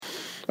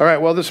All right,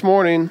 well, this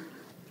morning,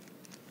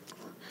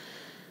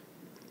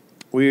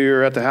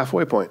 we're at the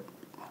halfway point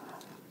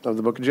of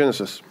the book of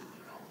Genesis.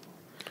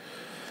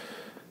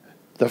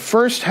 The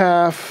first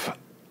half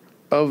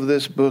of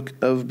this book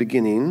of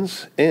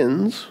beginnings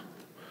ends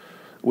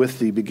with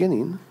the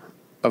beginning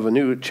of a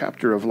new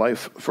chapter of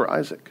life for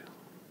Isaac,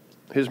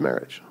 his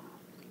marriage.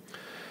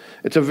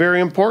 It's a very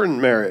important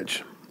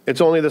marriage.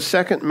 It's only the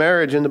second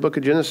marriage in the book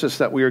of Genesis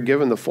that we are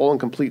given the full and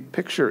complete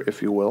picture,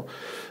 if you will,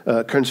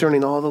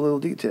 concerning all the little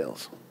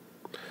details.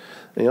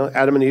 You know,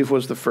 Adam and Eve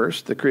was the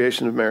first, the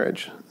creation of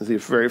marriage, the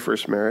very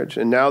first marriage,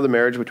 and now the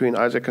marriage between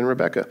Isaac and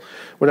Rebekah.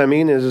 What I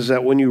mean is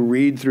that when you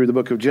read through the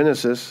book of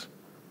Genesis,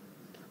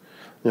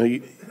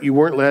 you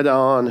weren't led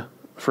on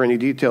for any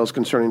details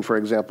concerning, for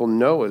example,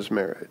 Noah's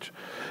marriage.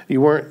 You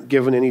weren't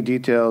given any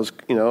details,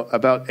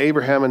 about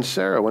Abraham and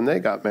Sarah when they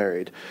got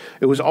married.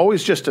 It was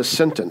always just a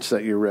sentence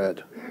that you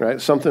read,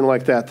 right? Something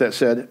like that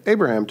said,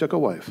 Abraham took a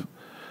wife,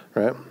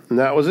 right? And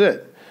that was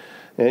it.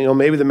 And,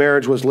 maybe the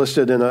marriage was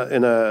listed in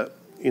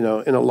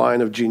a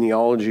line of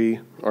genealogy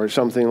or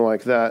something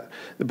like that.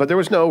 But there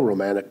was no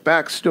romantic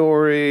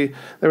backstory.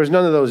 There was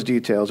none of those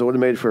details. It would have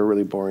made for a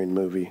really boring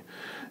movie,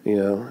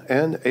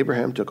 And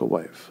Abraham took a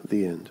wife,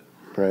 the end,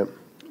 right?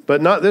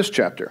 But not this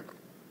chapter.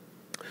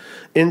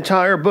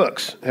 Entire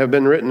books have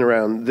been written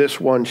around this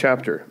one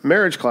chapter.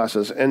 Marriage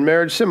classes and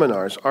marriage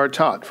seminars are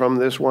taught from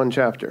this one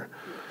chapter,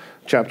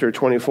 chapter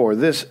 24.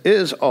 This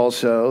is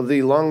also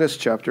the longest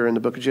chapter in the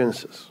book of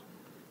Genesis.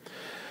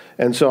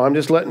 And so I'm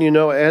just letting you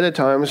know ahead of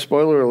time,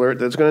 spoiler alert,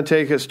 that it's going to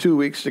take us 2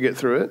 weeks to get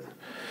through it.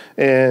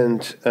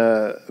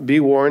 And be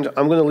warned,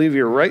 I'm going to leave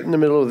you right in the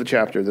middle of the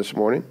chapter this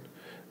morning,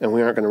 and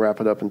we aren't going to wrap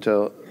it up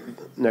until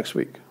next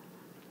week.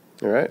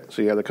 All right?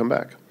 So you got to come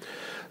back.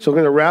 So we're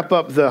going to wrap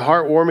up the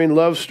heartwarming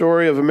love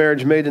story of a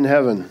marriage made in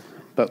heaven,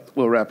 but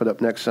we'll wrap it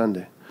up next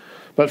Sunday.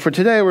 But for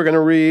today, we're going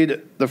to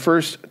read the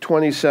first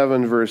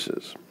 27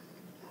 verses.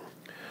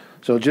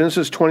 So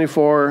Genesis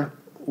 24,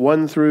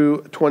 1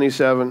 through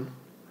 27.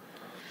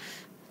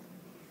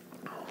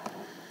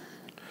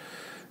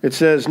 It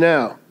says,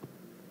 Now,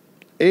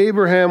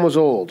 Abraham was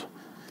old,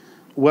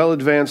 well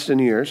advanced in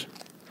years,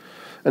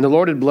 and the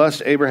Lord had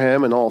blessed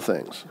Abraham in all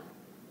things.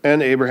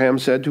 And Abraham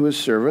said to his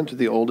servant,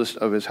 the oldest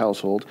of his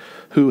household,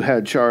 who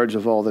had charge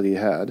of all that he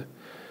had,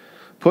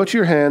 Put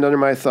your hand under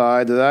my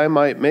thigh, that I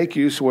might make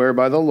you swear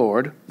by the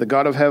Lord, the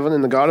God of heaven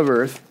and the God of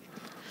earth,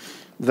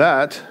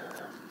 that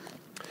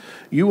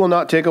you will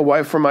not take a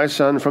wife for my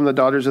son from the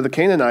daughters of the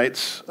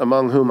Canaanites,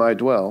 among whom I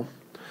dwell,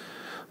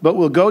 but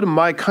will go to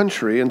my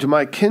country and to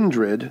my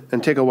kindred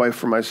and take a wife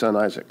for my son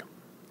Isaac.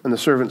 And the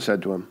servant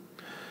said to him,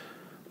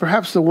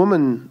 Perhaps the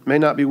woman may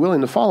not be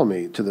willing to follow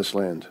me to this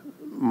land.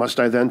 Must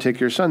I then take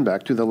your son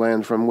back to the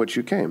land from which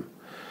you came?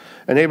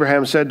 And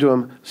Abraham said to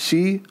him,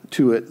 See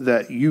to it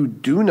that you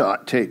do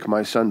not take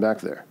my son back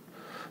there.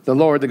 The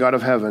Lord, the God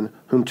of heaven,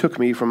 whom took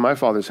me from my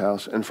father's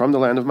house and from the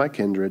land of my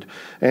kindred,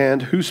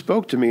 and who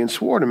spoke to me and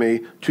swore to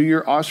me, To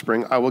your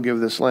offspring I will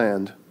give this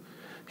land.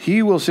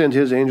 He will send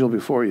his angel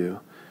before you,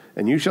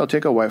 and you shall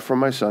take a wife for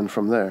my son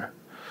from there.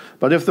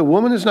 But if the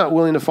woman is not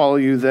willing to follow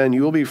you, then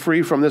you will be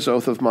free from this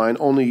oath of mine,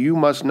 only you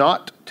must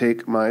not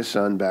take my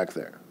son back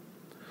there.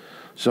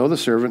 So the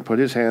servant put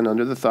his hand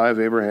under the thigh of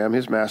Abraham,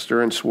 his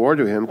master, and swore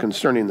to him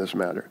concerning this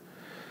matter.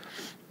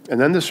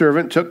 And then the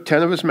servant took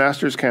 10 of his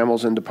master's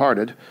camels and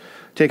departed,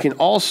 taking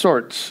all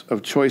sorts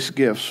of choice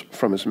gifts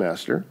from his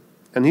master.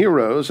 And he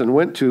arose and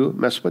went to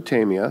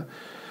Mesopotamia,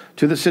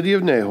 to the city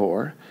of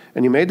Nahor,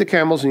 and he made the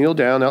camels kneel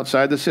down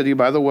outside the city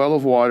by the well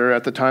of water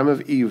at the time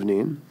of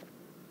evening,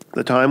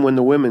 the time when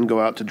the women go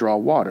out to draw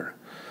water.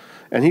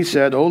 And he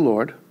said, O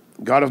Lord,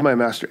 God of my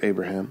master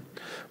Abraham,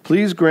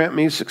 please grant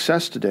me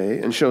success today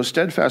and show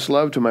steadfast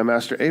love to my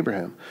master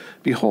Abraham.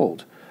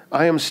 Behold,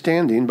 I am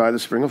standing by the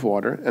spring of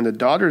water, and the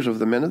daughters of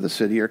the men of the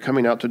city are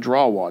coming out to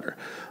draw water.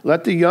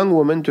 Let the young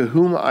woman to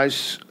whom I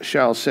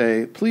shall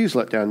say, Please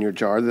let down your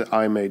jar that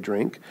I may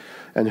drink,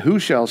 and who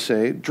shall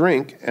say,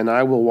 Drink, and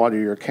I will water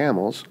your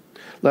camels,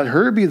 let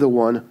her be the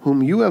one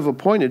whom you have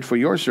appointed for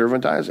your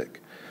servant Isaac.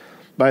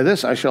 By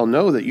this I shall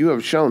know that you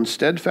have shown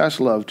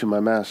steadfast love to my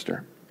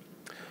master.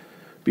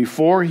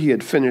 Before he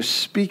had finished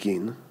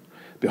speaking,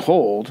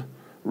 behold,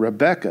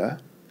 Rebekah,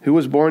 who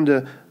was born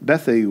to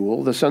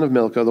Bethuel, the son of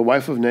Milcah, the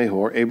wife of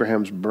Nahor,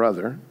 Abraham's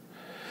brother,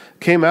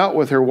 came out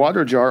with her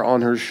water jar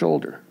on her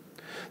shoulder.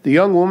 The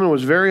young woman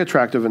was very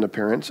attractive in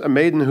appearance, a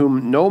maiden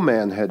whom no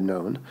man had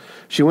known.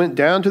 She went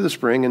down to the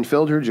spring and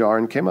filled her jar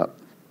and came up.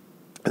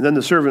 And then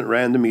the servant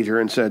ran to meet her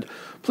and said,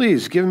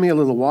 Please give me a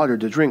little water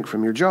to drink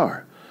from your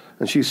jar.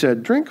 And she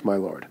said, Drink, my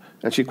lord.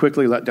 And she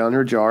quickly let down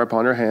her jar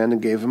upon her hand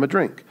and gave him a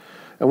drink.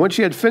 And when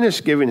she had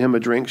finished giving him a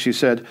drink, she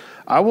said,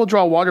 I will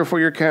draw water for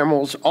your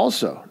camels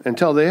also,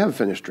 until they have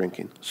finished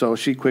drinking. So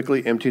she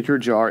quickly emptied her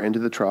jar into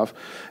the trough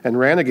and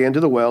ran again to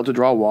the well to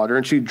draw water,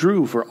 and she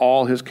drew for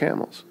all his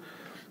camels.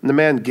 And the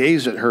man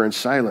gazed at her in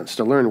silence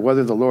to learn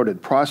whether the Lord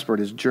had prospered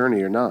his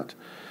journey or not.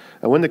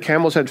 And when the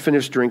camels had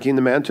finished drinking,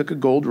 the man took a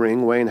gold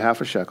ring weighing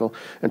half a shekel,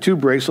 and 2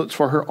 bracelets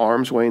for her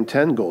arms weighing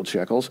 10 gold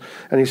shekels.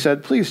 And he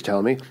said, "Please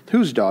tell me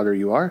whose daughter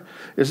you are.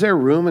 Is there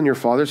room in your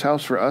father's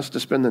house for us to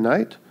spend the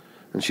night?"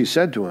 And she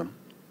said to him,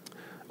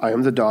 "I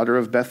am the daughter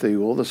of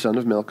Bethuel, the son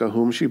of Milcah,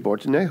 whom she bore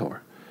to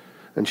Nahor."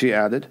 And she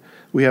added,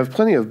 "We have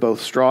plenty of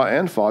both straw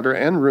and fodder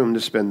and room to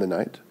spend the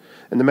night."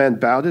 And the man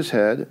bowed his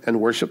head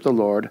and worshipped the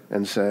Lord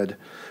and said,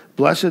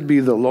 "Blessed be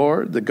the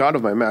Lord, the God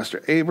of my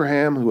master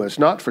Abraham, who has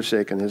not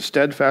forsaken his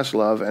steadfast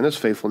love and his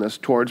faithfulness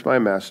towards my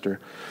master.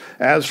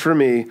 As for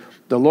me,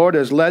 the Lord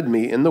has led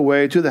me in the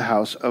way to the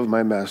house of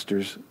my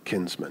master's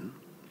kinsman."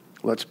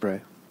 Let's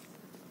pray.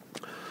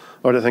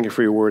 Lord, I thank you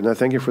for your word, and I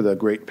thank you for the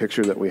great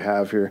picture that we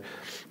have here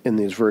in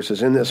these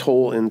verses, in this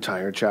whole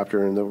entire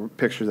chapter, and the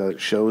picture that it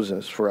shows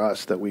us for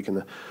us that we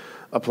can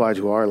apply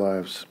to our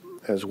lives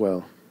as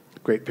well.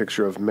 Great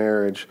picture of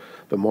marriage,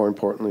 but more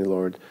importantly,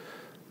 Lord,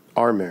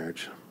 our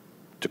marriage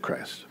to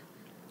Christ.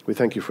 We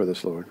thank you for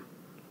this, Lord.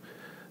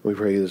 We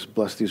pray you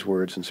bless these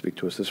words and speak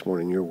to us this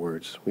morning, your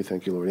words. We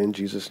thank you, Lord, in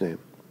Jesus' name.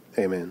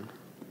 Amen.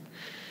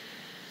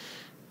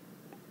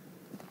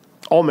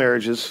 All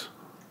marriages,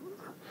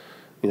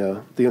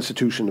 the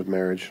institution of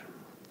marriage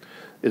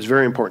is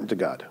very important to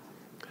God.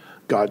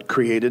 God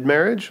created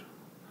marriage.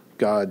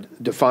 God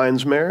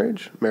defines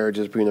marriage. Marriage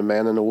is between a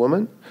man and a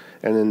woman,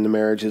 and then the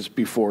marriage is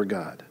before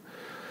God.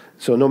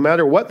 So no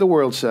matter what the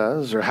world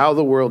says or how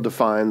the world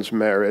defines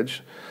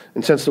marriage,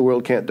 and since the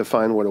world can't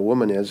define what a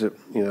woman is,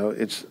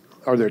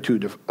 they're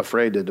too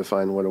afraid to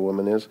define what a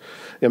woman is.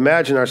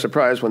 Imagine our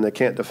surprise when they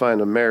can't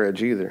define a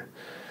marriage either,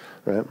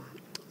 right?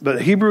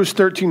 But Hebrews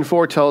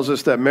 13:4 tells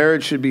us that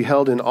marriage should be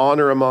held in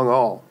honor among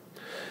all.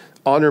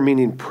 Honor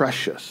meaning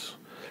precious.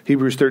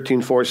 Hebrews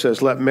 13:4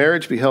 says, "Let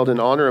marriage be held in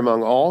honor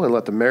among all, and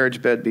let the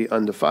marriage bed be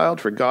undefiled,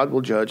 for God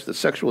will judge the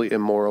sexually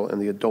immoral and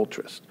the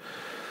adulterous."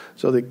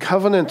 So the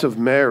covenant of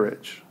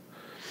marriage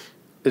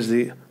is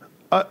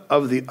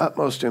of the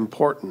utmost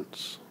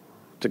importance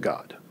to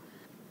God.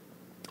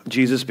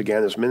 Jesus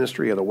began his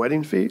ministry at a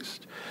wedding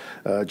feast.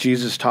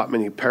 Jesus taught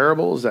many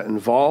parables that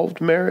involved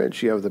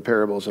marriage. You have the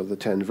parables of the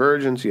 10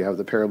 virgins. You have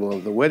the parable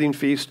of the wedding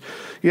feast.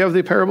 You have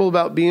the parable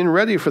about being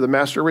ready for the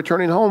master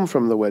returning home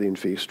from the wedding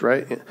feast,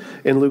 right?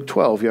 In Luke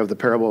 12, you have the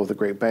parable of the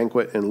great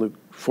banquet in Luke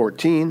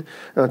 14.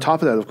 And on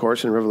top of that, of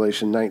course, in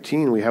Revelation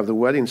 19, we have the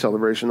wedding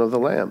celebration of the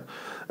Lamb.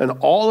 And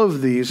all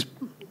of these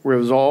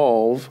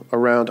revolve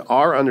around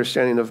our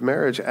understanding of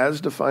marriage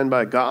as defined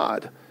by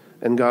God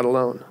and God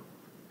alone.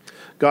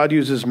 God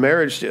uses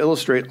marriage to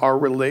illustrate our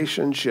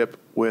relationship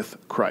with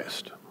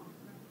Christ.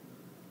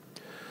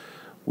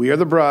 We are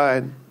the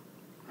bride,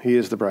 he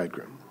is the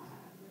bridegroom,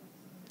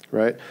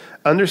 right?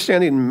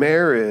 Understanding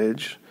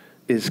marriage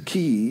is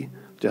key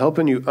to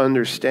helping you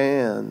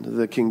understand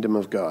the kingdom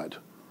of God.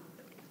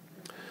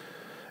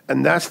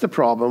 And that's the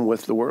problem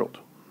with the world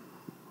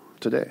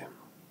today.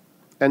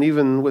 And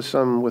even with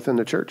some within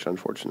the church,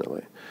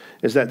 unfortunately,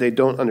 is that they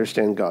don't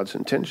understand God's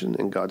intention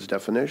and God's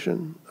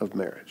definition of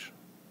marriage.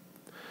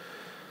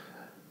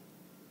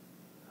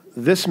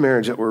 This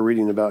marriage that we're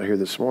reading about here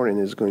this morning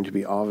is going to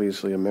be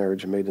obviously a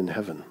marriage made in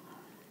heaven.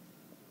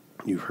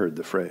 You've heard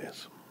the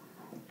phrase.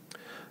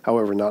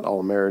 However, not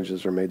all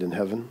marriages are made in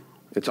heaven.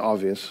 It's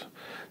obvious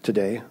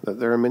today that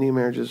there are many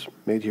marriages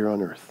made here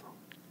on earth.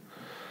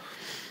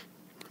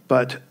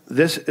 But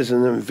this is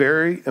a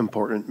very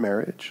important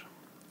marriage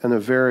and a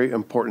very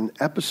important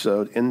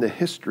episode in the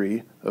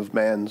history of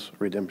man's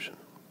redemption.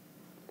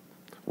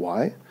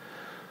 Why?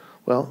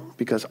 Well,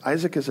 because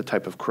Isaac is a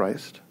type of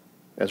Christ,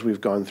 as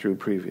we've gone through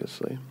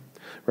previously,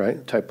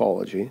 right?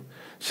 Typology.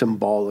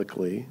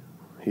 Symbolically,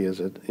 he is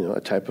a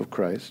type of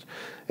Christ.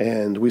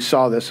 And we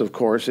saw this, of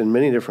course, in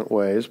many different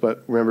ways,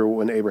 but remember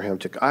when Abraham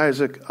took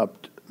Isaac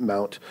up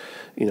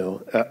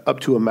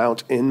to a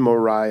mount in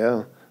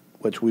Moriah,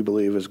 which we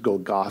believe is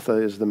Golgotha,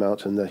 is the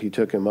mountain that he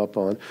took him up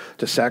on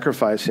to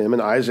sacrifice him.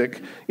 And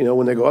Isaac,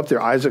 when they go up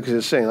there, Isaac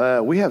is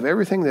saying, we have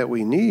everything that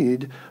we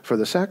need for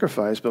the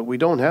sacrifice, but we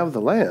don't have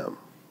the lamb.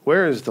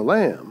 Where is the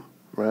lamb,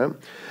 right?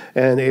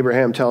 And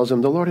Abraham tells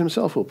him the Lord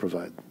himself will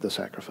provide the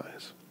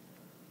sacrifice.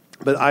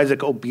 But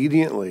Isaac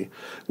obediently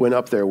went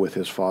up there with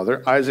his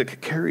father. Isaac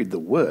carried the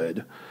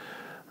wood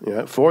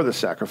for the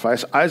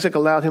sacrifice. Isaac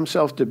allowed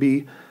himself to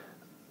be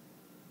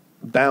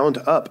bound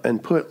up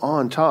and put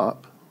on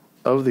top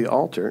of the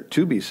altar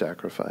to be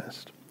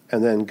sacrificed.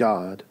 And then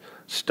God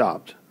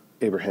stopped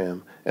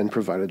Abraham and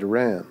provided a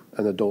ram,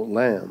 an adult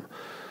lamb.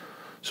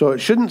 So it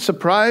shouldn't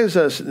surprise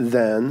us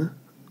then,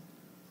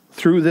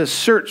 through this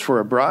search for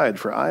a bride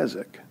for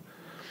Isaac,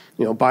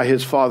 by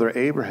his father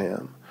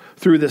Abraham,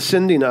 through the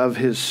sending of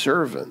his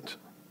servant,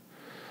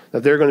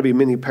 that there are going to be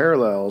many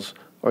parallels,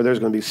 or there's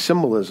going to be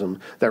symbolism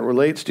that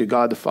relates to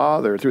God the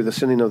Father through the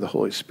sending of the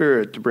Holy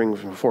Spirit to bring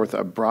forth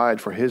a bride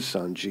for his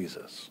son,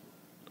 Jesus.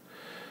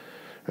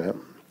 Yeah.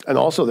 And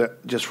also,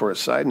 that just for a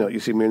side note,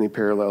 you see many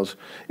parallels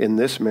in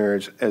this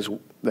marriage as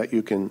that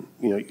you can,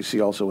 you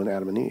see also in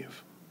Adam and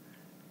Eve.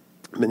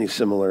 Many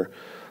similar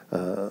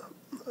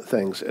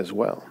things as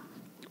well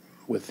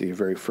with the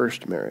very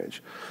first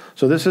marriage.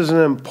 So this is an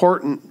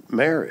important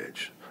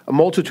marriage, A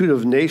multitude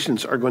of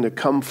nations are going to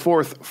come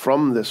forth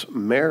from this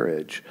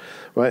marriage,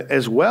 right?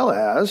 As well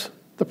as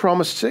the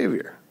promised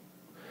Savior,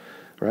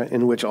 right?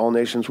 In which all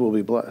nations will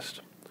be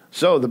blessed.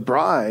 So the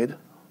bride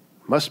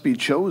must be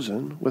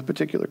chosen with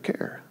particular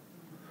care.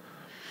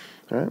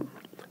 Right?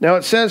 Now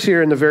it says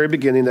here in the very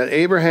beginning that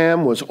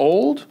Abraham was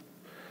old,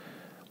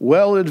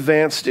 well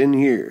advanced in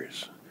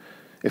years.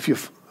 If you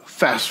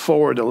fast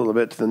forward a little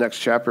bit to the next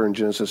chapter in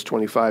Genesis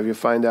 25, you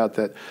find out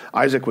that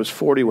Isaac was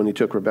 40 when he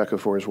took Rebekah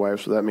for his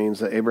wife, so that means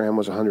that Abraham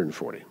was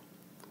 140.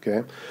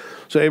 Okay?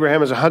 So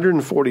Abraham is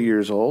 140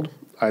 years old,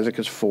 Isaac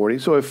is 40,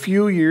 so a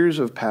few years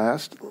have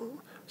passed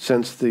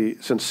since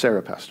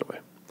Sarah passed away.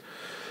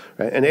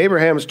 Right? And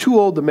Abraham is too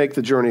old to make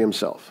the journey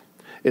himself.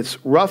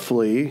 It's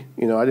roughly,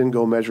 I didn't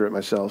go measure it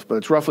myself, but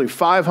it's roughly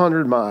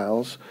 500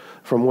 miles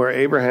from where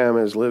Abraham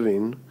is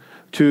living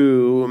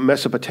to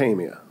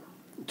Mesopotamia,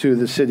 to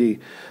the city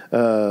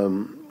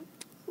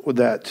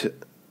that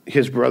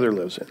his brother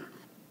lives in,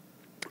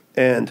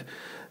 and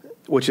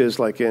which is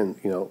like in,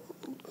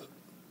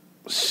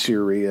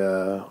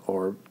 Syria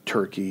or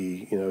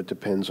Turkey, it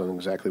depends on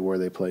exactly where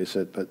they place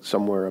it, but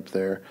somewhere up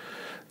there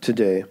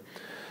today,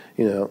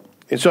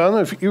 And so I don't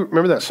know if you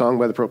remember that song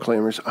by the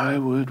Proclaimers, I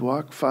would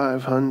walk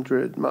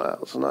 500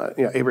 miles.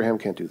 Abraham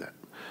can't do that.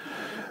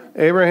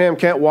 Abraham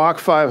can't walk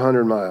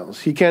 500 miles.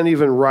 He can't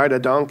even ride a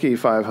donkey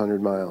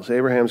 500 miles.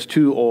 Abraham's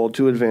too old,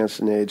 too advanced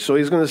in age. So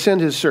he's going to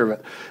send his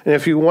servant. And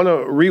if you want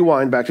to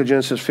rewind back to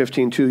Genesis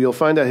 15:2, you'll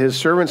find that his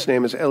servant's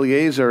name is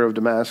Eliezer of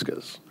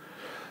Damascus.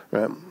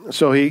 Right?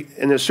 So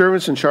and his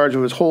servant's in charge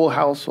of his whole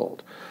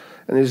household.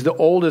 And he's the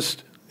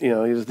oldest,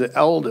 he's the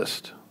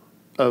eldest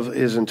of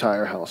his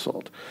entire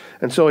household.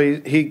 And so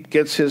he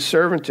gets his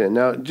servant in.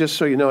 Now, just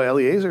so you know,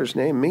 Eliezer's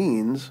name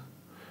means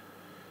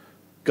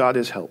God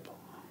is help,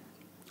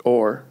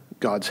 or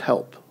God's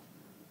help.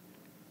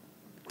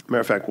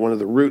 Matter of fact, one of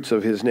the roots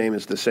of his name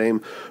is the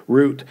same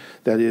root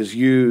that is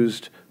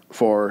used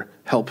for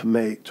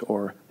helpmate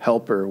or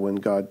helper when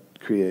God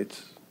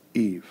creates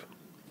Eve.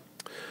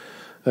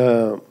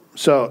 So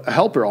a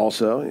helper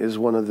also is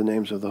one of the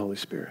names of the Holy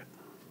Spirit.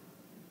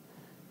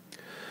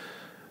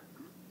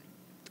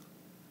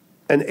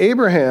 And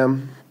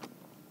Abraham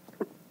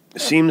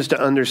seems to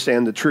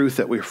understand the truth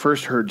that we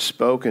first heard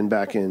spoken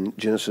back in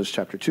Genesis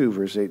chapter 2,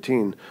 verse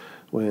 18,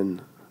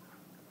 when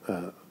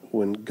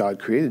God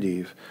created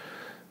Eve,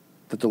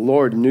 that the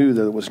Lord knew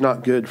that it was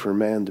not good for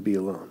man to be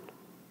alone.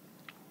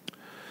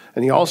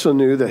 And he also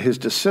knew that his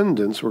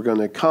descendants were going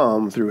to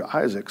come through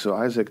Isaac, so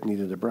Isaac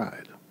needed a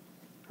bride,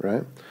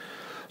 right?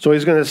 So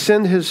he's going to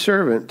send his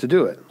servant to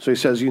do it. So he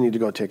says, you need to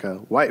go take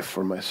a wife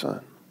for my son,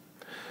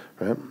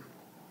 right?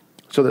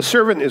 So the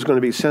servant is going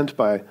to be sent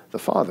by the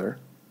father,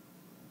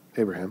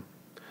 Abraham,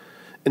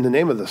 in the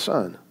name of the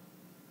son,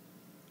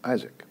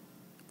 Isaac.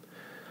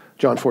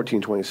 John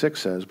 14:26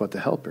 says, but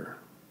the helper,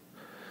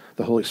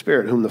 the Holy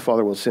Spirit, whom the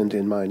Father will send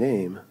in my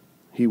name,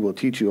 he will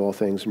teach you all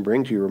things and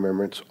bring to your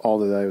remembrance all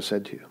that I have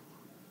said to you.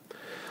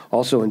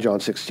 Also in John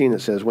 16 it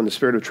says, when the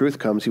Spirit of truth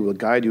comes, he will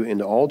guide you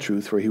into all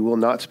truth, for he will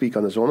not speak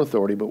on his own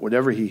authority, but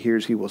whatever he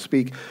hears he will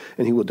speak,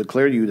 and he will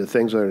declare to you the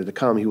things that are to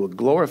come. He will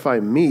glorify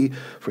me,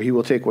 for he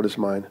will take what is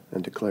mine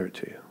and declare it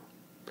to you.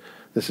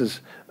 This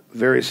is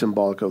very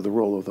symbolic of the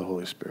role of the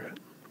Holy Spirit.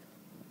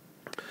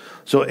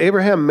 So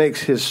Abraham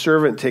makes his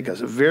servant take a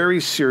very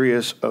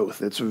serious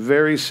oath. It's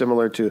very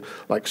similar to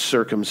like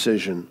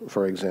circumcision,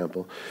 for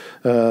example.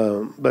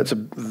 But it's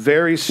a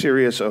very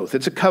serious oath.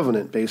 It's a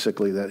covenant,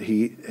 basically, that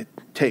he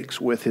takes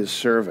with his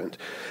servant.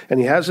 And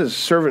he has his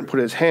servant put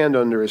his hand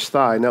under his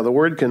thigh. Now, the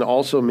word can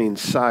also mean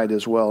side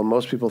as well.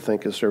 Most people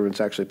think his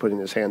servant's actually putting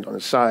his hand on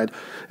his side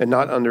and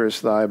not under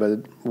his thigh,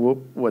 but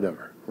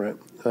whatever, right?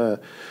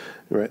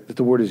 Right,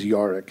 the word is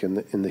yarik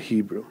in the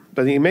Hebrew.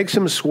 But he makes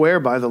him swear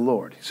by the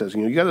Lord. He says,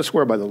 you got to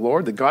swear by the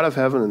Lord, the God of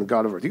heaven and the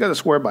God of earth. You got to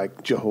swear by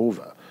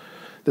Jehovah.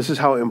 This is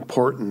how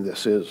important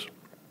this is.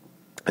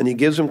 And he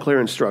gives him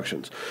clear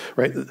instructions,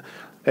 right?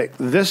 Hey,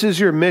 this is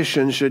your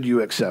mission should you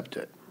accept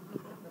it,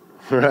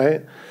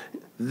 right?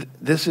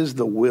 This is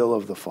the will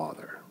of the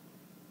Father.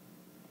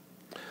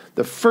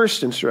 The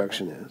first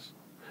instruction is,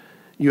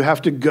 you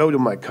have to go to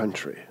my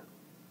country.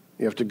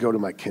 You have to go to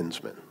my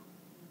kinsmen.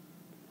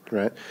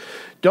 Right?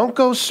 Don't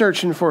go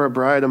searching for a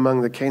bride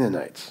among the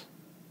Canaanites.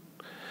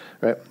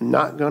 Right?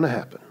 Not going to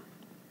happen.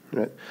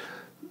 Right?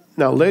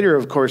 Now, later,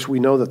 of course, we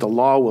know that the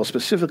law will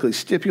specifically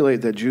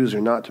stipulate that Jews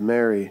are not to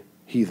marry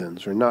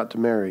heathens, or not to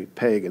marry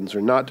pagans, or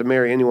not to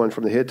marry anyone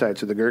from the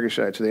Hittites, or the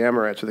Girgashites, or the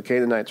Amorites, or the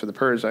Canaanites, or the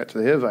Perizzites,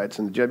 or the Hivites,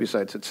 and the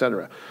Jebusites,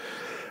 etc.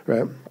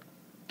 Right?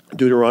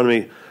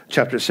 Deuteronomy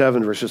chapter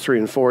 7, verses 3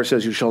 and 4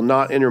 says, you shall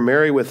not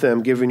intermarry with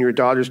them, giving your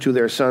daughters to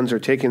their sons or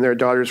taking their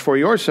daughters for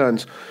your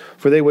sons,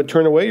 for they would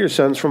turn away your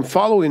sons from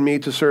following me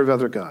to serve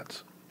other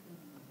gods.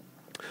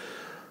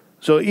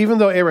 So even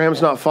though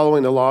Abraham's not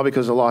following the law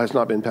because the law has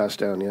not been passed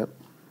down yet,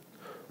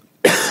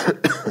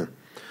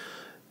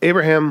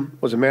 Abraham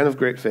was a man of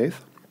great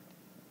faith.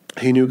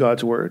 He knew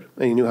God's word,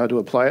 and he knew how to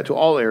apply it to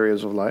all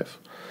areas of life,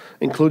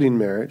 including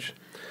marriage.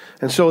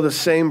 And so the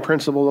same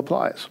principle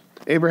applies.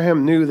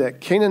 Abraham knew that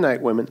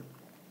Canaanite women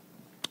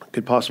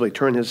could possibly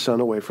turn his son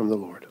away from the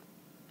Lord.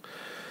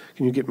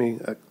 Can you get me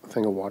a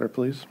thing of water,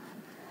 please?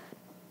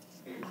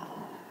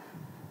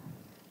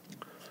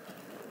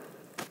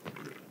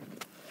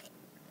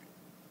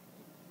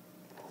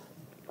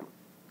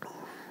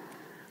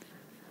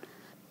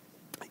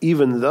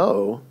 Even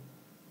though,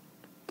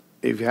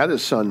 if he had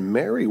his son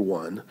marry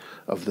one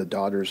of the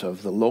daughters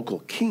of the local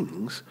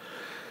kings,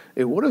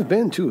 it would have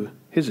been to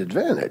his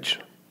advantage.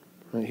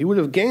 He would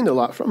have gained a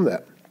lot from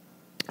that,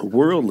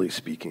 worldly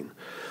speaking.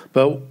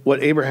 But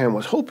what Abraham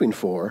was hoping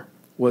for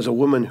was a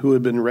woman who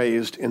had been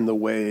raised in the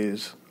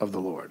ways of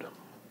the Lord.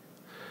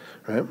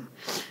 Right?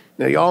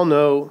 Now, y'all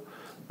know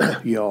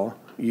the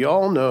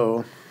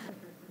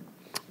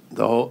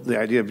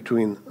idea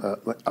between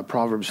a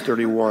Proverbs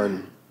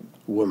 31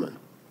 woman.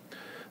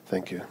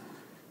 Thank you.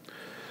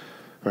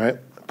 Right?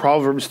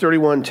 Proverbs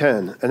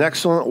 31:10, an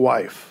excellent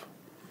wife,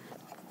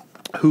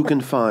 who can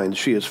find?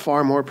 She is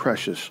far more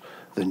precious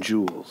than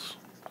jewels.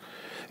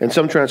 In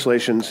some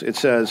translations, it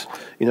says,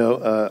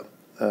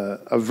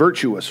 a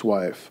virtuous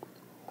wife.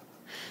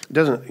 It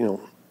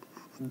doesn't,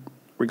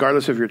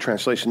 regardless of your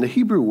translation, the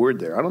Hebrew word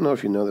there, I don't know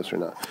if you know this or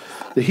not,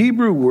 the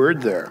Hebrew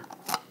word there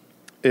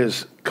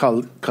is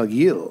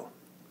kagil,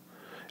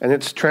 and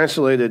it's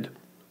translated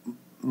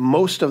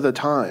most of the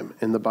time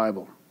in the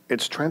Bible.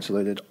 It's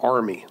translated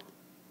army.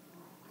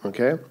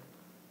 Okay?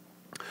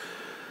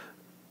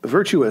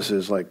 Virtuous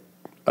is like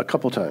a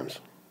couple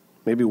times,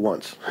 maybe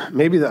once,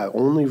 maybe that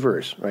only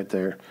verse right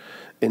there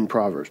in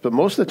Proverbs. But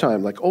most of the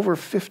time, like over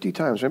 50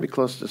 times, maybe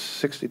close to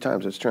 60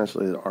 times, it's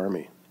translated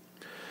army.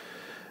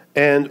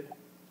 And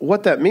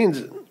what that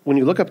means, when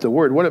you look up the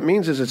word, what it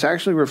means is it's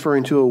actually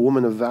referring to a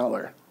woman of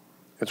valor.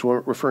 It's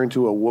referring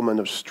to a woman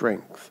of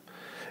strength.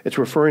 It's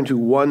referring to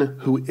one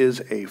who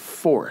is a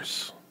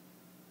force.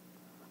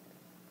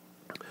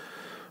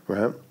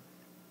 Right?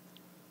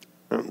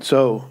 And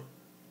so,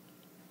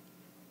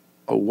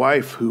 a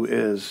wife who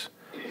is,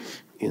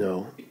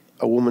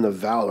 a woman of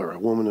valor, a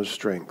woman of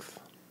strength,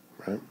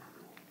 right?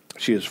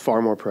 She is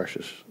far more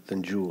precious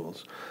than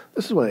jewels.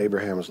 This is what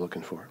Abraham is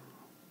looking for.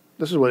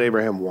 This is what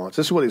Abraham wants.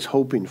 This is what he's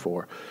hoping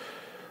for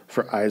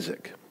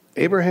Isaac.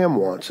 Abraham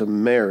wants a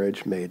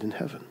marriage made in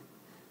heaven.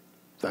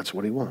 That's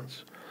what he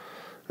wants.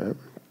 Right?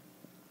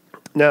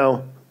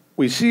 Now,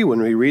 we see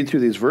when we read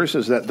through these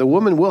verses that the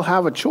woman will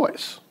have a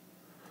choice.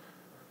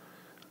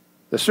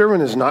 The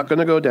servant is not going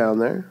to go down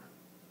there,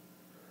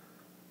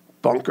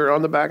 bunk her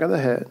on the back of the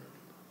head,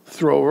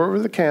 throw her over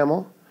the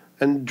camel,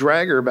 and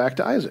drag her back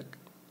to Isaac.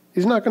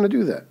 He's not going to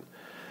do that,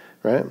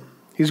 right?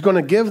 He's going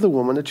to give the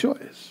woman a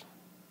choice.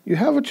 You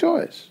have a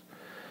choice.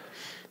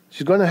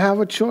 She's going to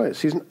have a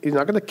choice. He's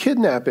not going to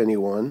kidnap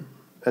anyone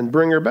and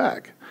bring her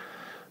back,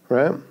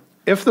 right?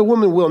 If the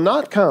woman will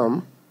not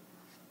come,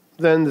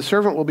 then the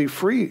servant will be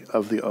free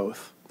of the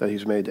oath that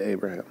he's made to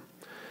Abraham.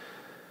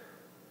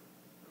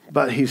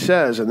 But he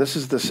says, and this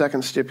is the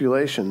second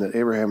stipulation that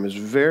Abraham is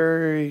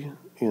very,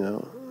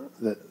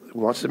 that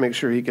wants to make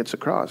sure he gets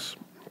across,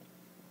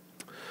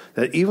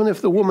 that even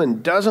if the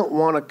woman doesn't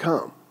want to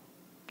come,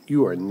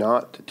 you are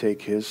not to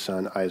take his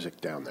son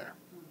Isaac down there.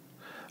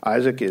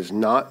 Isaac is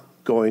not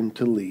going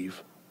to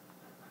leave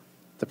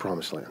the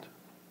promised land.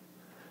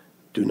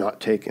 Do not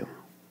take him.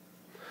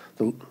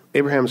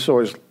 Abraham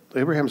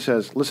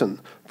says,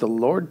 listen, the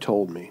Lord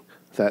told me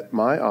that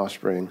my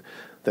offspring,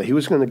 that he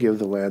was going to give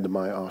the land to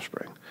my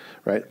offspring.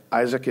 Right?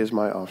 Isaac is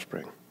my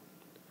offspring.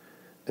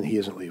 And he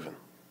isn't leaving.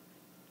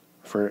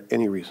 For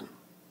any reason.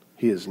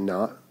 He is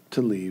not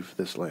to leave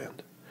this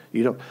land.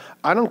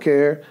 I don't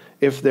care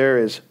if there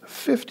is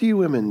 50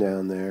 women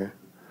down there,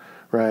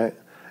 right?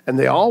 And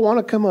they all want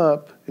to come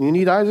up, and you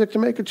need Isaac to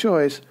make a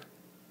choice.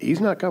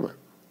 He's not coming.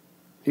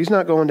 He's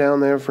not going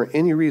down there for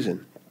any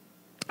reason.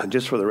 And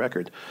just for the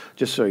record,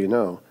 just so you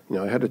know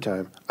ahead of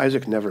time,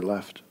 Isaac never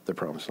left the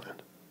promised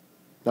land.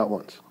 Not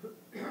once.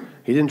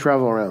 He didn't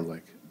travel around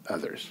like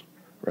others,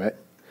 right?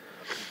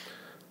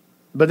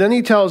 But then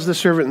he tells the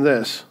servant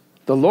this,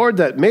 the Lord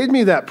that made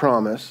me that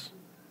promise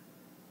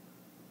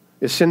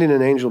is sending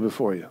an angel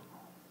before you.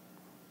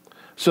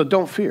 So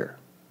don't fear.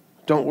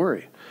 Don't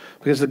worry.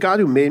 Because the God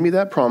who made me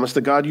that promise,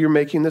 the God you're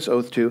making this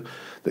oath to,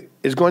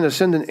 is going to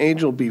send an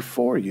angel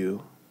before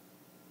you,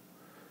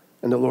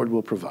 and the Lord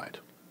will provide.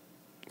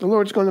 The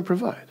Lord's going to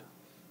provide.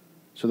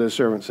 So the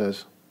servant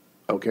says,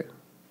 okay,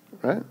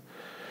 right?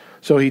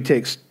 So he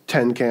takes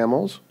 10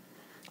 camels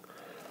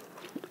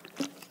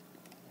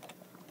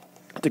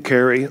to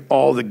carry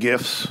all the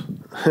gifts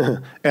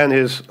and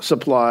his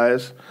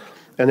supplies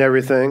and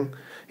everything.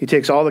 He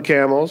takes all the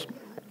camels.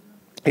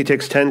 He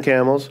takes 10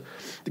 camels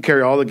to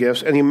carry all the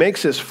gifts. And he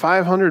makes this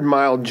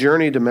 500-mile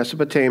journey to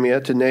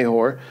Mesopotamia, to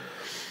Nahor.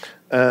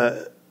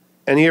 And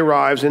he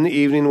arrives in the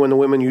evening when the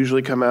women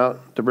usually come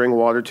out to bring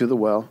water to the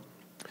well.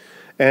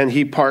 And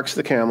he parks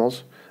the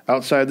camels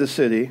outside the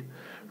city,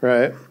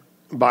 right,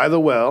 by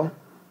the well.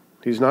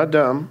 He's not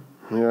dumb.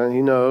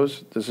 He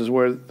knows this is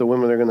where the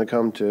women are going to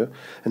come to.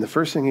 And the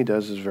first thing he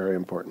does is very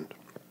important.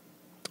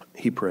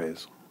 He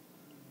prays.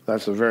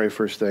 That's the very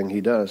first thing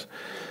he does.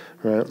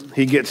 Right?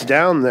 He gets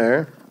down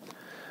there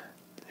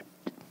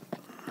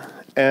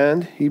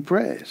And he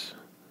prays.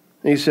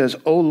 And he says,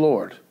 O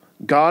Lord,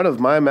 God of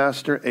my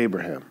master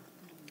Abraham,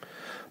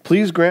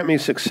 please grant me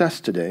success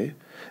today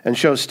and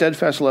show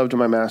steadfast love to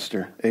my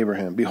master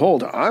Abraham.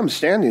 Behold, I'm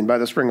standing by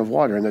the spring of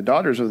water, and the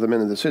daughters of the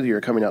men of the city are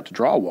coming out to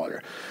draw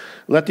water.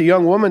 Let the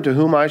young woman to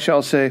whom I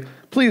shall say,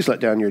 please let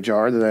down your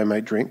jar that I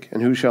might drink,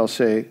 and who shall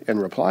say and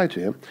reply to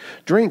him,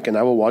 drink, and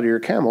I will water your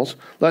camels,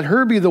 let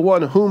her be the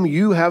one whom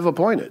you have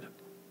appointed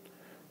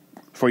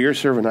for your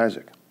servant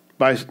Isaac.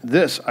 By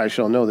this I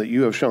shall know that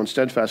you have shown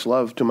steadfast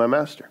love to my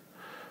master.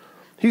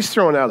 He's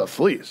throwing out a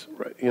fleece,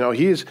 right?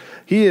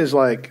 He is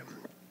like,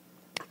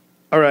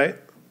 all right,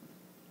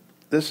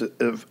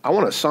 I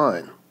want a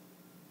sign.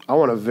 I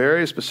want a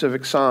very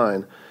specific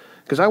sign,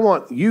 because I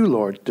want you,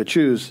 Lord, to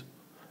choose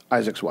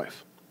Isaac's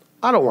wife.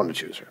 I don't want to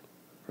choose her,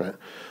 right?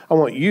 I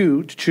want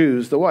you to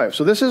choose the wife.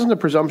 So this isn't a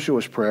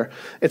presumptuous prayer.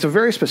 It's a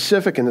very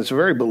specific and it's a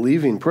very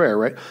believing prayer,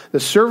 right?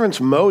 The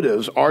servant's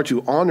motives are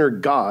to honor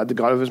God, the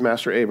God of his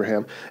master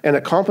Abraham, and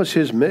accomplish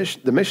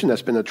the mission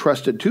that's been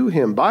entrusted to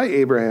him by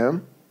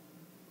Abraham,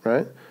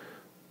 right?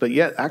 But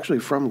yet actually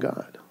from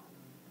God.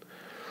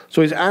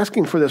 So he's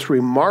asking for this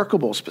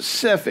remarkable,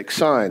 specific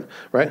sign,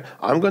 right?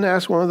 I'm going to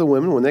ask one of the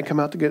women when they come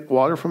out to get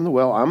water from the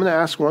well, I'm going to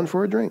ask one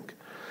for a drink.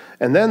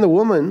 And then the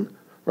woman,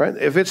 right,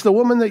 if it's the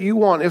woman that you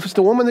want, if it's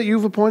the woman that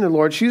you've appointed,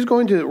 Lord, she's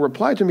going to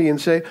reply to me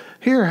and say,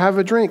 here, have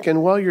a drink.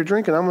 And while you're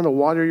drinking, I'm going to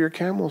water your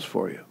camels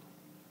for you.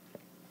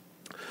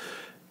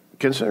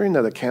 Considering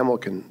that a camel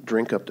can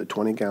drink up to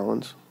 20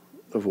 gallons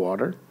of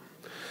water,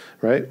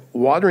 right?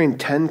 Watering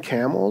 10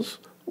 camels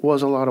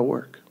was a lot of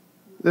work.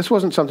 This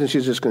wasn't something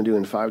she's just going to do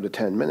in 5 to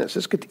 10 minutes.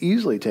 This could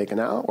easily take an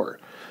hour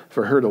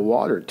for her to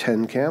water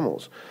 10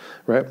 camels,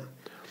 right?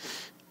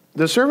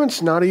 The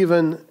servant's not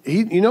even,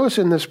 you notice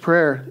in this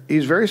prayer,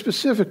 he's very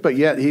specific, but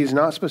yet he's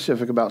not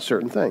specific about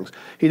certain things.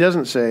 He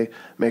doesn't say,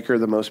 make her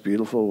the most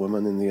beautiful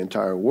woman in the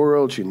entire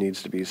world. She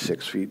needs to be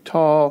 6 feet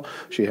tall.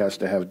 She has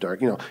to have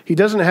dark, He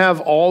doesn't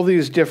have all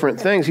these different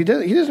things. He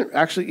doesn't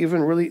actually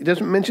even really, he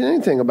doesn't mention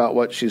anything about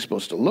what she's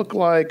supposed to look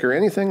like or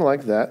anything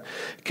like that.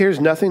 He cares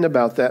nothing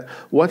about that.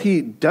 What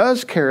he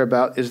does care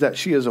about is that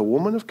she is a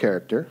woman of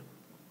character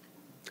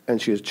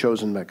and she is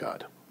chosen by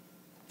God.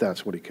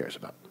 That's what he cares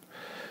about.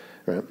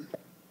 Right?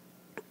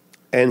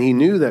 And he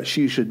knew that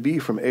she should be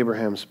from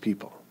Abraham's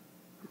people,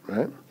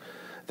 right?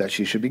 That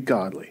she should be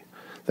godly,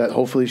 that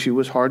hopefully she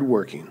was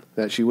hardworking,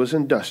 that she was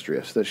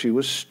industrious, that she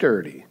was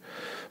sturdy.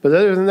 But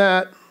other than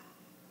that,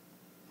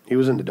 he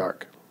was in the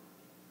dark,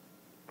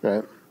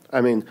 right? I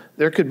mean,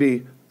 there could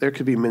be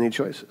many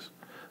choices.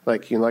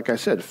 Like I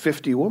said,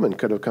 50 women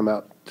could have come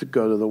out to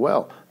go to the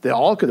well. They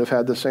all could have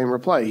had the same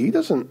reply. He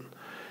doesn't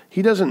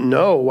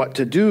know what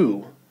to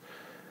do.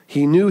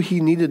 He knew he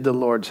needed the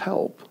Lord's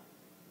help.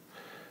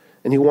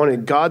 And he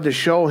wanted God to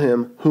show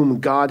him whom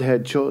God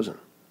had chosen,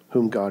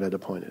 whom God had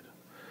appointed.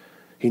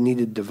 He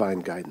needed divine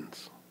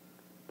guidance,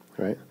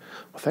 right?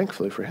 Well,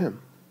 thankfully for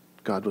him,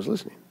 God was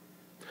listening.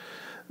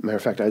 Matter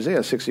of fact, Isaiah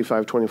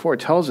 65:24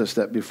 tells us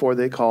that before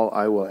they call,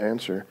 I will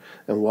answer,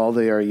 and while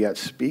they are yet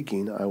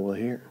speaking, I will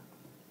hear.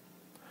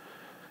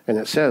 And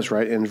it says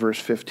right in verse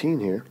 15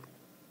 here,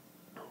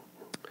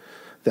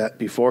 that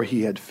before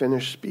he had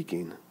finished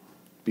speaking,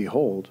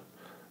 behold,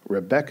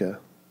 Rebekah,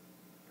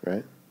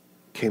 right,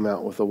 came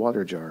out with a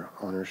water jar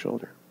on her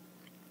shoulder.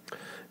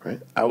 Right?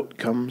 Out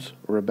comes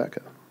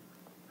Rebekah.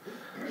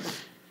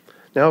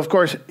 Now, of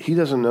course, he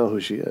doesn't know who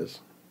she is.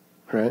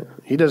 Right?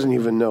 He doesn't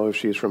even know if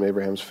she's from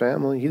Abraham's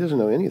family. He doesn't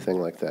know anything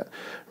like that.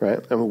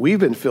 Right? I mean, we've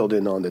been filled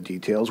in on the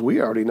details.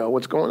 We already know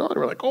what's going on.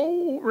 We're like,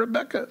 oh,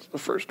 Rebekah's the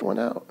first one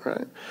out.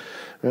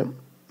 Right?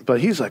 But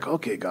he's like,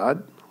 okay,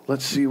 God,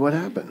 let's see what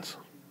happens.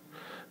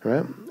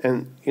 Right?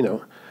 And,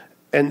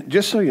 and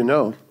just so you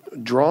know,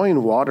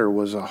 drawing water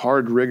was a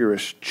hard,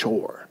 rigorous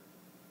chore,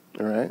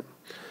 all right?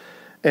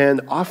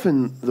 And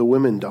often the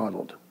women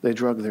dawdled. They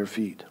drug their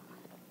feet.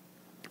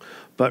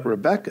 But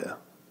Rebekah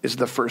is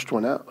the first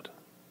one out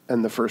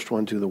and the first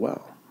one to the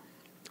well,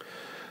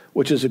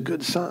 which is a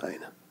good sign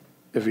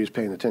if he's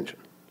paying attention,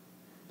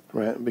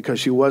 right? Because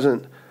she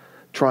wasn't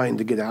trying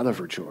to get out of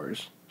her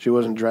chores. She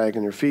wasn't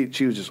dragging her feet.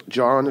 She was just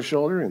jar on the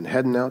shoulder and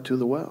heading out to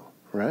the well,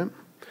 right?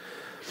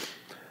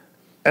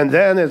 And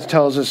then it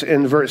tells us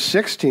in verse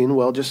 16,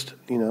 well, just,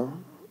 to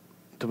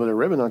put a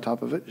ribbon on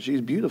top of it, she's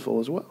beautiful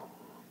as well.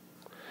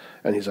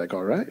 And he's like,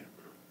 all right.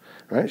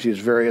 Right? She's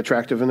very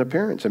attractive in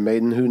appearance, a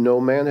maiden who no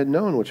man had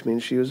known, which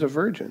means she was a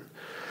virgin.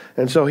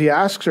 And so he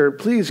asks her,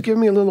 please give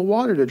me a little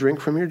water to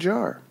drink from your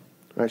jar.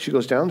 Right? She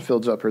goes down,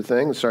 fills up her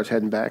thing, and starts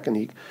heading back, and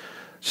he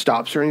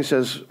stops her and he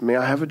says, may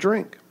I have a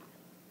drink?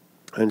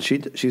 And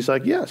she's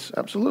like, yes,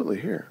 absolutely,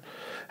 here,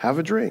 have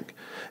a drink.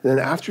 And then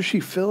after she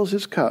fills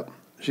his cup,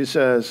 she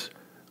says,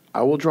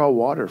 I will draw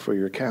water for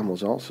your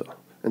camels also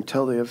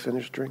until they have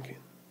finished drinking.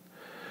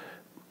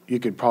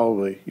 you're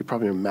probably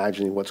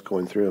imagining what's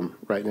going through him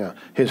right now.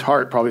 His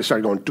heart probably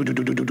started going do do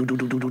do do do do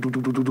do do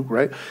do do do do,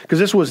 right? Because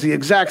this was the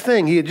exact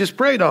thing he had just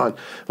prayed on.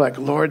 Like,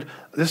 Lord,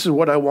 this is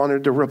what I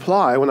wanted to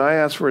reply when I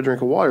asked for a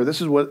drink of water.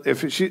 This is what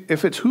if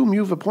it's whom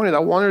you've appointed, I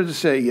wanted to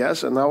say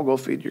yes, and I'll go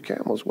feed your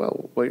camels.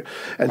 Well,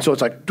 and so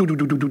it's like do do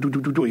do do do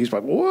do do do. He's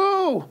like,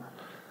 whoa,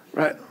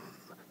 right?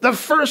 The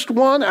first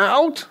one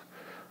out.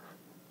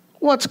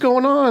 What's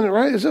going on?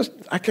 Right? Is this?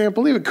 I can't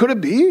believe it. Could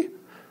it be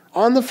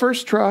on the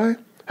first try?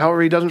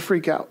 However, he doesn't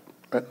freak out.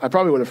 Right? I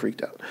probably would have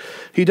freaked out.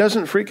 He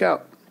doesn't freak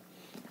out.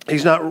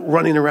 He's not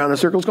running around in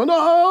circles going,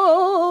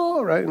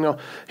 oh, right?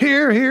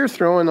 Here,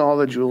 throwing all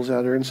the jewels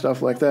at her and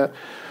stuff like that.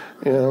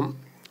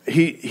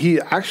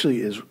 He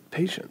actually is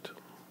patient.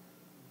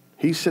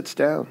 He sits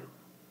down,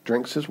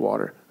 drinks his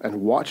water,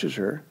 and watches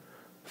her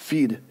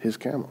feed his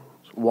camels,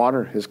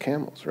 water his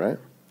camels, right?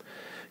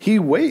 He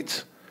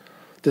waits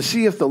to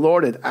see if the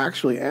Lord had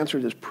actually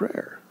answered his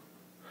prayer,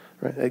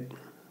 right?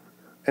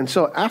 And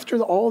so after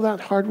all that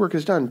hard work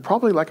is done,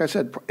 probably, like I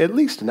said, at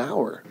least an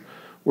hour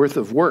worth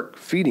of work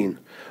feeding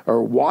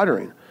or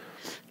watering,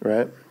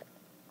 right?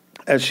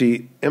 As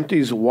she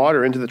empties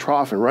water into the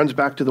trough and runs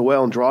back to the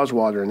well and draws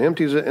water and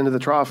empties it into the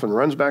trough and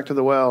runs back to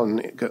the well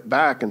and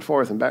back and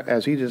forth and back,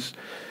 as he's just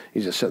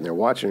sitting there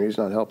watching her. He's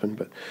not helping,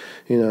 but,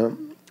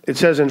 it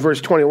says in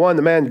verse 21,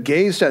 the man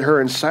gazed at her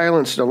in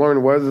silence to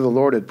learn whether the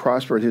Lord had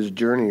prospered his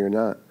journey or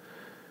not.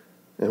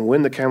 And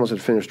when the camels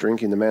had finished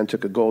drinking, the man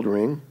took a gold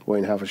ring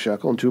weighing half a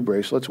shekel and 2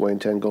 bracelets weighing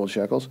 10 gold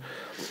shekels,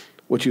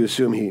 which you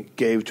assume he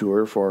gave to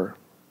her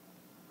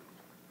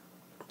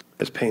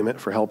as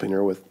payment for helping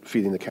her with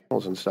feeding the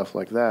camels and stuff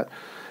like that.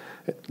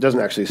 It doesn't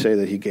actually say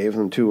that he gave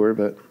them to her,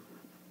 but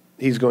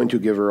he's going to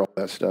give her all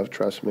that stuff,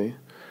 trust me.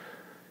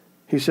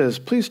 He says,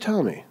 please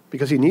tell me,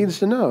 because he needs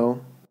to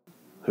know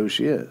who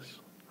she is,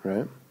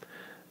 right?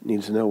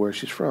 Needs to know where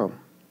she's from.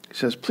 He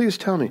says, please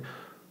tell me,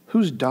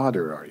 whose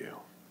daughter are you?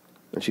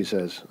 And she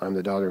says, I'm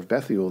the daughter of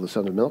Bethuel, the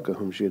son of Milcah,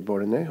 whom she had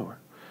born in Nahor.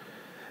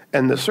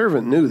 And the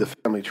servant knew the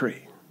family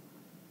tree.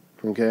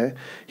 Okay?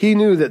 He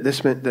knew that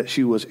this meant that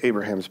she was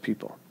Abraham's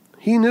people.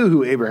 He knew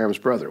who Abraham's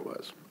brother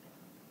was.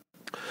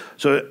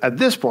 So at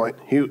this point,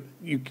 you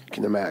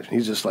can imagine,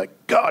 he's just like,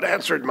 God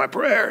answered my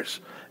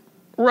prayers.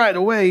 Right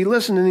away, he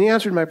listened and he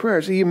answered my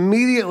prayers. He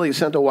immediately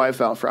sent a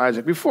wife out for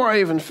Isaac before I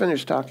even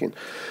finished talking.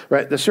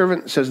 Right? The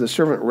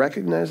servant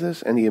recognized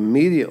this and he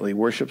immediately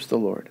worships the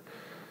Lord.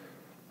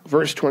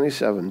 Verse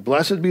 27,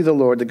 blessed be the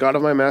Lord, the God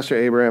of my master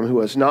Abraham, who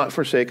has not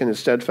forsaken his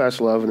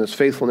steadfast love and his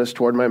faithfulness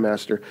toward my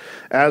master.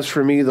 As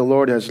for me, the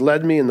Lord has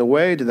led me in the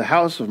way to the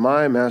house of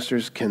my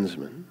master's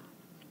kinsman.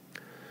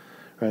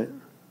 Right?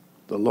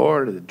 The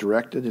Lord had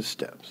directed his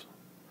steps.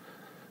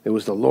 It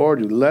was the Lord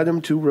who led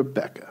him to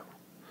Rebekah.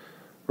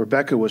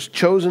 Rebekah was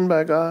chosen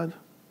by God,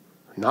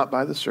 not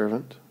by the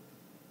servant.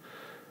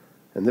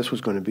 And this was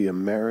going to be a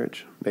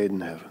marriage made in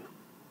heaven.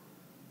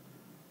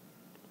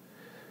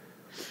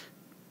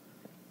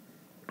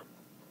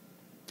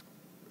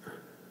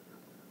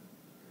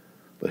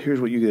 But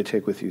here's what you get to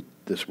take with you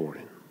this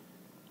morning.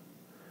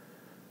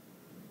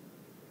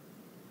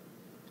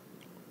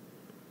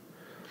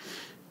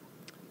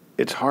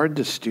 It's hard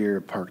to steer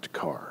a parked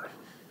car.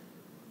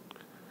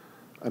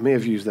 I may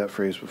have used that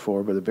phrase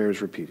before, but it bears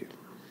repeating.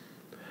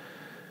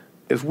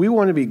 If we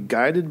want to be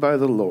guided by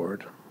the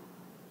Lord,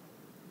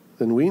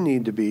 then we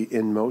need to be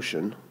in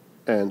motion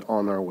and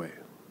on our way.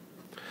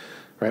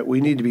 Right?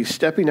 We need to be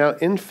stepping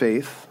out in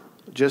faith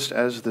just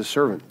as the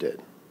servant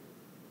did.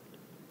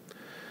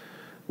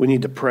 We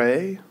need to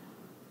pray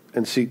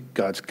and seek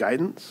God's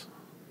guidance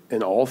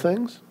in all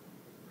things.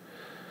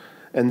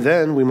 And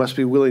then we must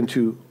be willing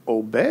to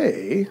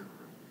obey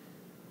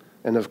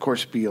and, of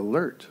course, be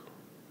alert,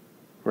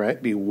 right?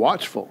 Be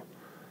watchful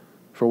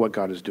for what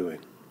God is doing.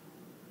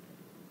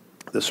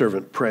 The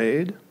servant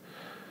prayed,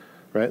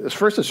 right?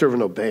 First, the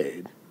servant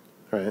obeyed,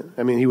 right?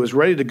 I mean, he was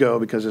ready to go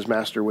because his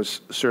master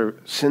was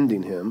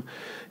sending him.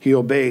 He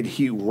obeyed,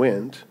 he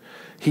went.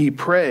 He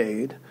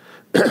prayed.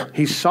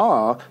 He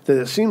saw that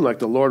it seemed like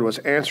the Lord was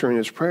answering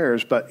his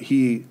prayers, but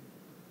he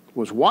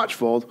was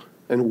watchful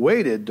and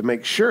waited to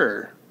make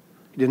sure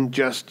he didn't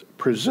just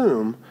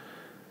presume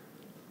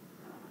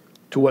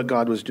to what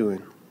God was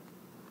doing.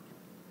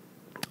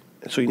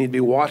 So you need to be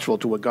watchful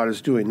to what God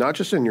is doing, not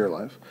just in your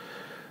life,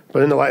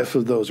 but in the life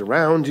of those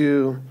around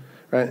you,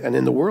 right? And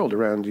in the world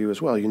around you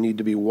as well. You need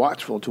to be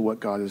watchful to what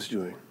God is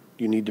doing.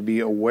 You need to be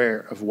aware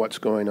of what's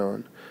going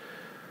on.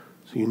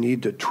 So you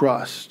need to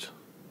trust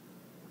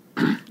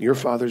your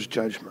Father's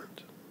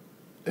judgment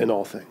in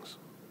all things.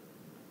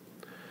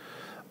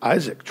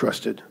 Isaac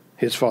trusted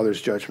his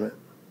father's judgment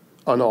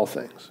on all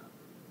things,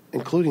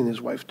 including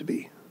his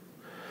wife-to-be.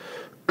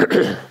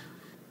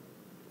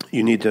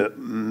 You need to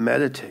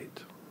meditate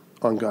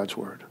on God's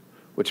word,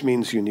 which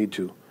means you need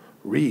to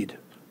read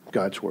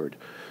God's word,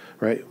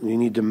 right? You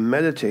need to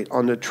meditate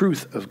on the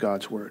truth of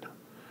God's word.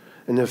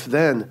 And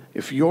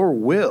if your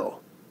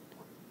will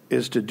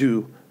is to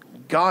do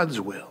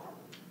God's will,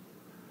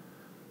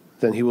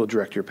 then he will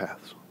direct your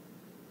paths,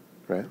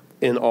 right?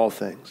 In all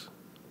things.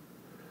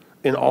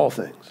 In all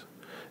things.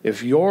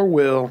 If your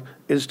will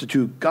is to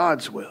do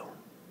God's will,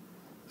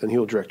 then he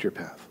will direct your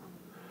path.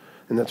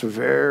 And that's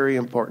very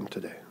important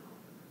today.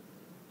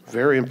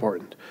 Very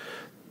important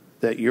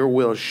that your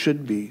will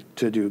should be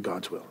to do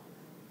God's will.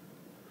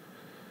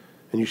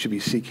 And you should be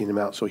seeking him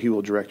out so he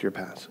will direct your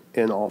paths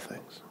in all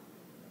things.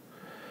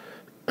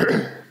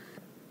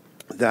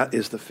 That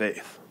is the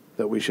faith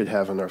that we should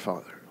have in our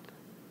Father.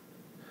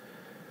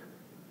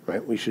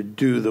 Right? We should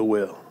do the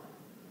will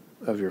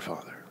of your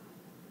Father.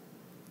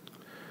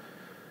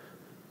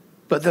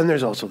 But then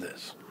there's also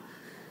this.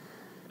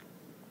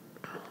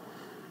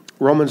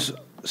 Romans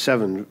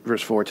 7,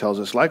 verse 4 tells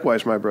us,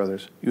 likewise, my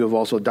brothers, you have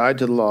also died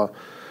to the law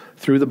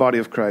through the body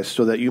of Christ,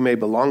 so that you may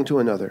belong to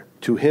another,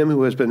 to him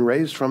who has been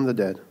raised from the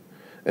dead,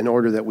 in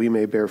order that we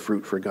may bear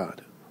fruit for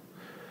God.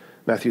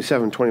 Matthew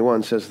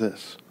 7:21 says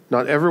this,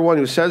 not everyone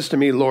who says to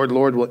me, Lord,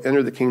 Lord, will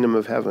enter the kingdom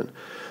of heaven,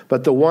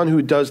 but the one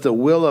who does the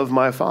will of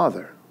my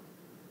Father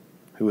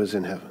who is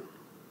in heaven.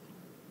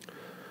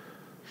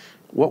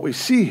 What we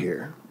see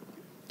here,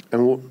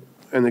 and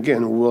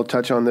again, we'll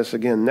touch on this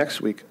again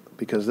next week,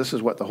 because this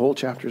is what the whole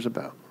chapter is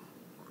about.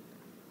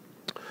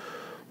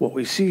 What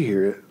we see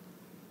here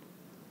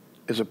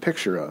is a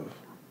picture of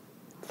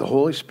the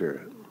Holy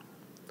Spirit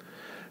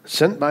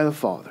sent by the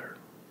Father,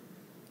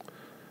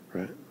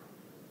 right?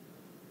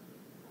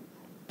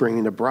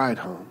 Bringing a bride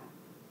home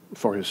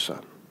for his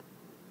Son,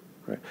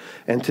 right?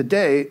 And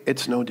today,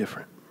 it's no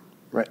different,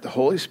 right? The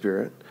Holy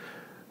Spirit,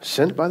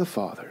 sent by the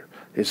Father,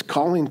 is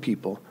calling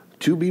people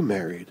to be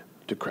married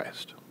to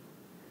Christ.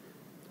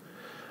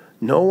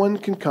 No one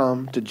can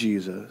come to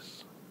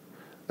Jesus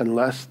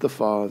unless the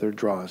Father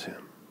draws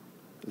him.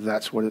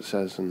 That's what it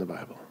says in the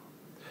Bible,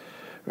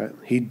 right?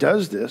 He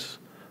does this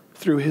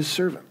through his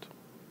servant,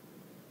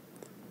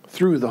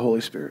 through the Holy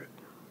Spirit.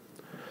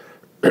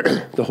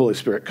 The Holy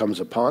Spirit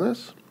comes upon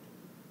us,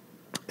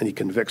 and he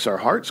convicts our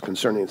hearts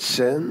concerning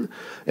sin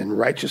and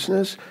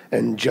righteousness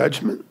and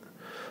judgment.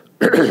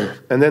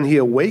 And then he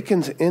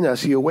awakens in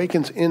us, he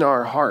awakens in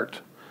our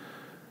heart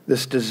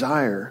this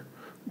desire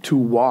to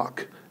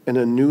walk in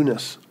a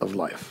newness of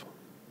life.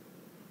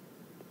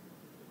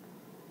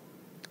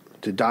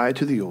 To die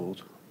to the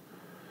old,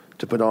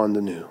 to put on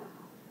the new.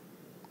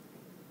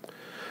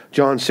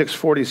 John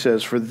 6:40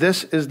 says, for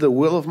this is the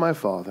will of my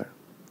Father,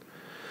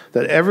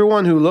 that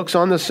everyone who looks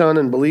on the Son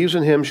and believes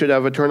in him should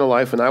have eternal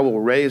life, and I will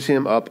raise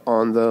him up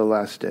on the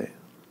last day.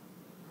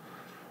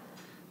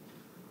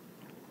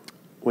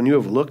 When you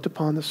have looked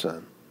upon the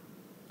Son,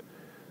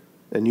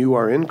 and you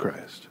are in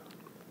Christ,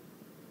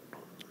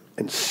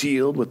 and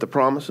sealed with the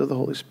promise of the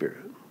Holy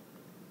Spirit,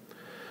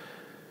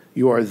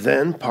 you are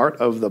then part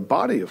of the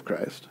body of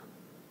Christ,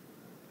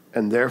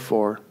 and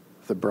therefore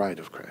the bride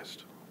of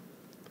Christ.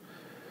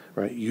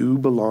 Right? You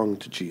belong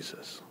to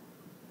Jesus.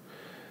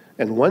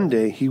 And one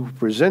day he will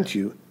present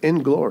you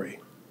in glory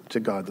to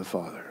God the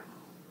Father.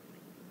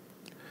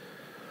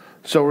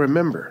 So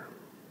remember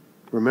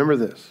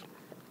this.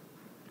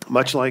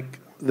 Much like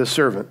the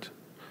servant,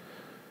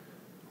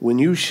 when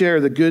you share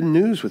the good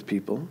news with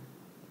people,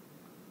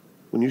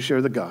 when you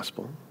share the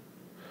gospel,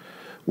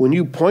 when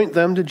you point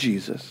them to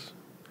Jesus,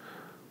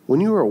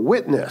 when you are a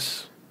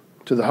witness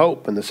to the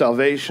hope and the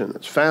salvation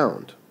that's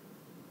found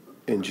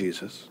in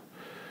Jesus,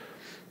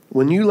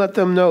 when you let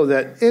them know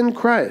that in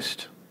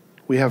Christ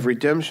we have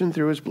redemption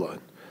through his blood,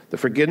 the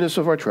forgiveness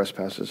of our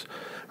trespasses,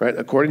 right,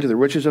 according to the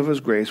riches of his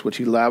grace, which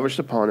he lavished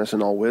upon us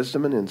in all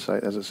wisdom and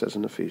insight, as it says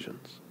in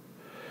Ephesians.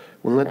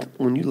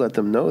 When you let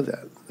them know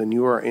that, then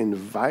you are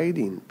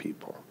inviting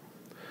people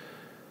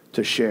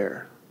to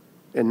share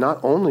in not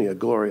only a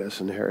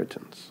glorious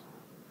inheritance,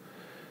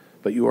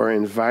 but you are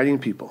inviting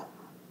people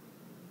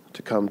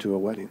to come to a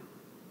wedding.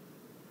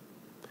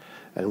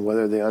 And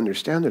whether they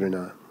understand it or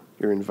not,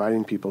 you're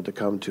inviting people to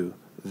come to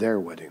their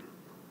wedding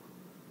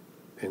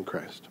in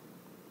Christ.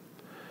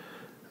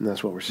 And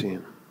that's what we're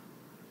seeing.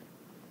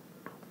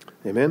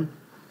 Amen?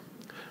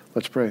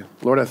 Let's pray.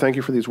 Lord, I thank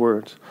you for these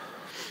words.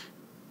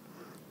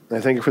 And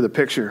I thank you for the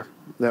picture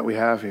that we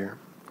have here.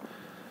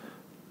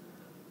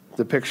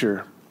 The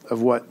picture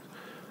of what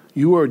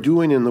you are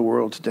doing in the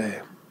world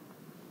today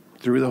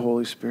through the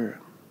Holy Spirit,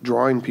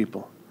 drawing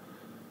people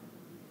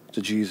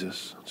to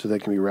Jesus so they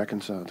can be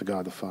reconciled to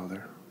God the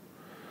Father.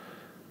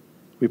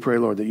 We pray,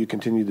 Lord, that you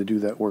continue to do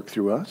that work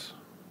through us,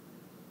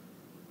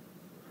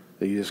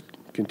 that you just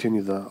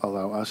continue to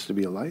allow us to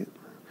be a light,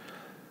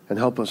 and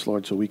help us,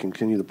 Lord, so we can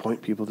continue to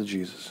point people to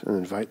Jesus and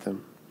invite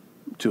them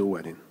to a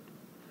wedding,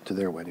 to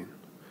their wedding.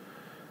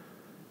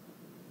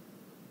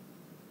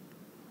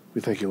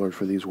 We thank you, Lord,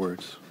 for these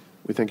words.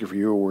 We thank you for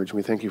your words, and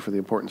we thank you for the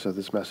importance of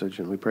this message,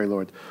 and we pray,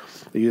 Lord,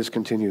 that you just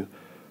continue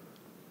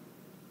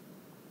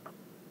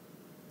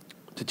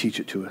to teach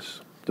it to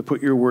us, to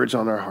put your words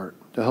on our heart,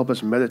 to help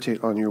us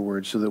meditate on your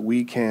words so that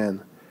we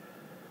can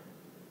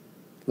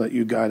let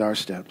you guide our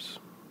steps,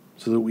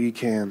 so that we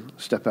can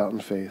step out in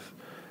faith,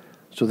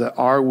 so that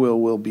our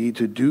will be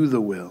to do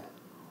the will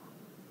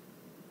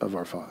of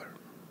our Father.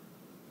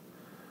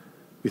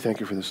 We thank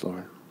you for this,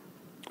 Lord.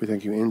 We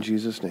thank you in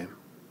Jesus' name.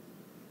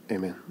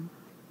 Amen.